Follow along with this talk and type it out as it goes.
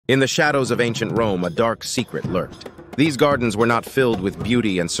In the shadows of ancient Rome, a dark secret lurked. These gardens were not filled with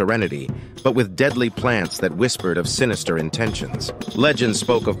beauty and serenity, but with deadly plants that whispered of sinister intentions. Legends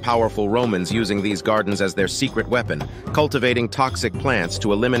spoke of powerful Romans using these gardens as their secret weapon, cultivating toxic plants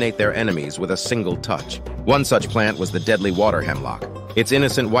to eliminate their enemies with a single touch. One such plant was the deadly water hemlock. Its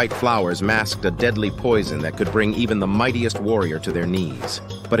innocent white flowers masked a deadly poison that could bring even the mightiest warrior to their knees.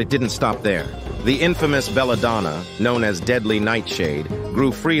 But it didn't stop there. The infamous belladonna, known as deadly nightshade,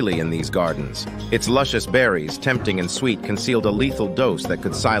 grew freely in these gardens. Its luscious berries, tempting and sweet, concealed a lethal dose that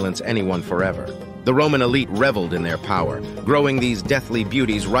could silence anyone forever. The Roman elite reveled in their power, growing these deathly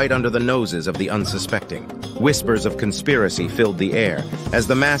beauties right under the noses of the unsuspecting. Whispers of conspiracy filled the air, as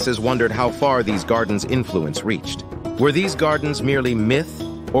the masses wondered how far these gardens' influence reached. Were these gardens merely myth,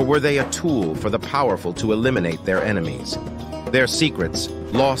 or were they a tool for the powerful to eliminate their enemies? Their secrets,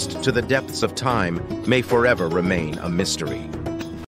 lost to the depths of time, may forever remain a mystery.